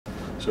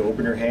So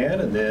open your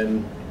hand, and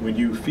then when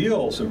you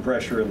feel some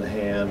pressure in the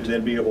hand,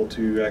 then be able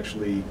to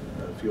actually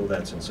feel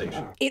that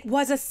sensation. It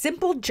was a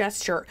simple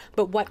gesture,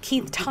 but what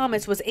Keith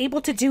Thomas was able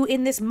to do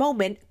in this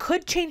moment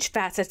could change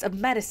facets of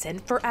medicine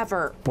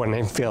forever. When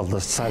I feel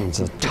the sense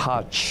of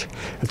touch,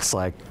 it's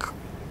like,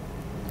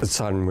 it's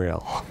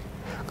unreal,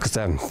 because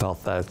I haven't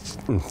felt that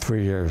in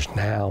 3 years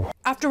now.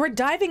 After a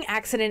diving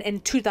accident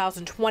in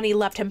 2020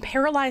 left him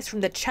paralyzed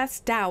from the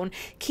chest down,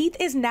 Keith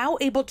is now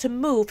able to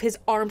move his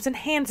arms and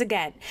hands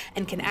again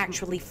and can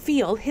actually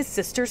feel his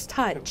sister's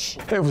touch.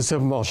 It was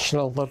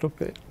emotional a little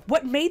bit.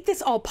 What made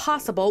this all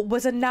possible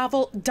was a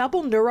novel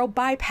double neuro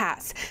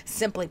bypass.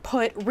 Simply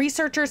put,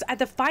 researchers at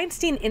the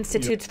Feinstein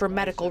Institutes for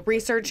Medical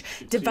Research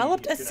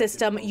developed a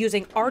system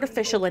using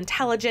artificial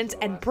intelligence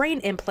and brain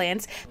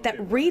implants that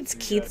reads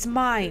Keith's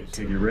mind.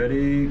 So you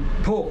ready?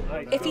 Pull.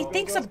 If he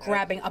thinks of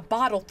grabbing a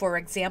bottle, for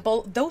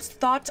example, those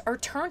thoughts are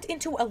turned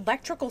into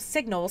electrical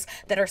signals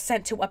that are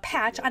sent to a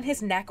patch on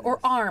his neck or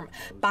arm,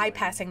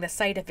 bypassing the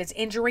site of his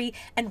injury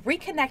and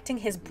reconnecting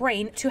his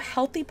brain to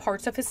healthy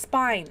parts of his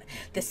spine.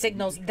 The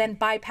signals then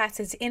bypass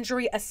his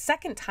injury a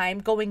second time,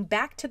 going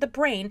back to the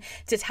brain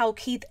to tell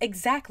Keith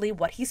exactly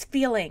what he's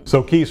feeling.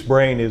 So Keith's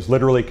brain is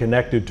literally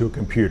connected to a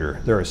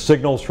computer. There are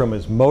signals from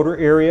his motor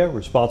area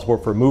responsible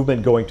for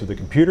movement going to the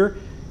computer,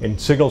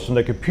 and signals from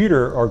the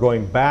computer are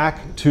going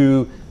back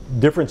to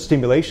different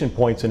stimulation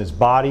points in his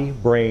body,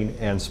 brain,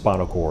 and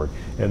spinal cord.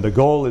 And the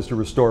goal is to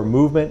restore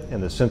movement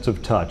and the sense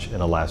of touch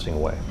in a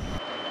lasting way.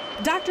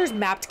 Doctors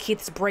mapped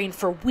Keith's brain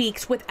for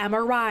weeks with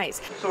MRIs,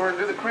 So we're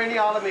going to do the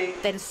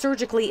craniotomy. then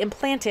surgically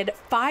implanted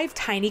 5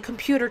 tiny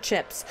computer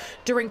chips.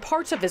 During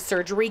parts of his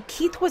surgery,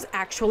 Keith was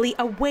actually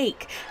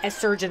awake. As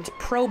surgeons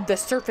probed the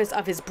surface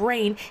of his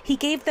brain, he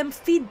gave them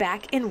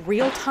feedback in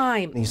real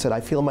time. He said, I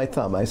feel my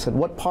thumb. I said,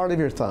 what part of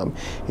your thumb?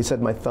 He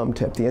said, my thumb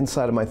tip, the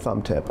inside of my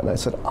thumb tip. And I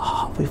said,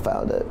 oh, we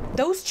found it.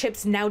 Those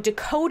chips now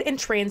decode and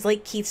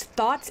translate Keith's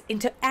thoughts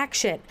into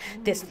action.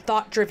 This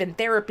thought-driven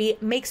therapy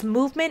makes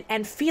movement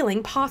and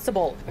feeling possible.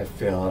 I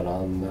feel it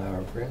on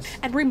the wrist.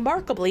 And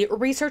remarkably,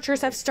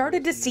 researchers have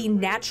started to see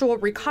natural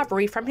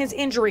recovery from his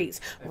injuries,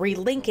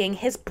 relinking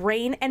his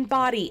brain and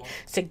body,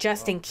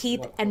 suggesting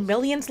Keith and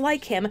millions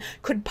like him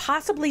could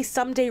possibly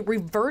someday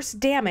reverse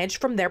damage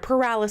from their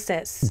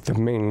paralysis. The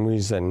main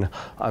reason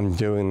I'm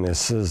doing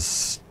this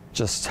is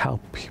just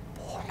help people.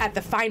 At the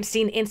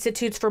Feinstein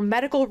Institutes for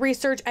Medical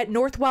Research at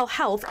Northwell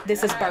Health,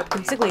 this is Barb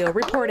Consiglio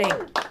reporting.